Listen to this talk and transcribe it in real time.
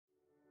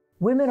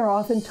Women are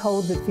often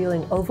told that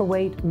feeling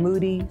overweight,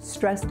 moody,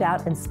 stressed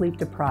out, and sleep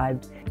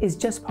deprived is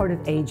just part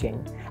of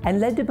aging, and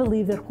led to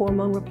believe that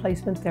hormone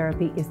replacement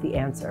therapy is the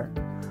answer.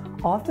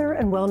 Author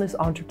and wellness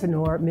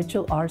entrepreneur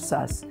Mitchell R.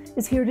 Suss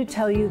is here to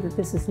tell you that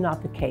this is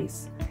not the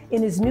case.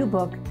 In his new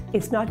book,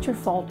 It's Not Your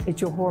Fault,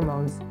 It's Your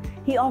Hormones,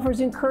 he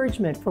offers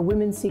encouragement for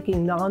women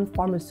seeking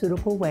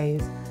non-pharmaceutical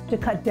ways to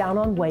cut down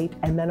on weight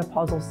and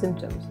menopausal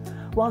symptoms,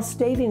 while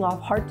staving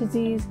off heart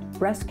disease,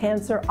 breast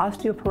cancer,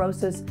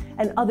 osteoporosis,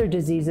 and other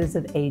diseases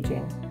of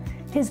aging.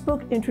 His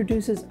book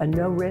introduces a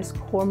no-risk,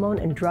 hormone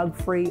and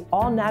drug-free,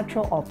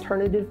 all-natural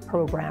alternative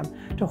program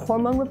to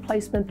hormone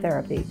replacement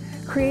therapy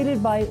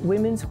created by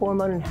women's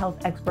hormone and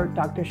health expert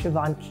Dr.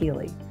 Siobhan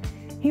Keeley.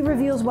 He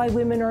reveals why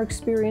women are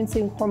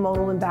experiencing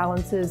hormonal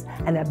imbalances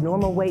and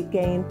abnormal weight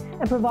gain,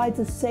 and provides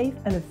a safe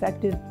and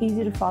effective,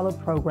 easy-to-follow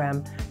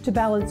program to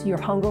balance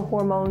your hunger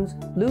hormones,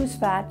 lose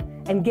fat,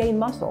 and gain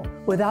muscle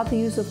without the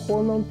use of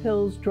hormone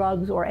pills,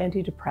 drugs, or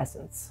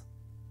antidepressants.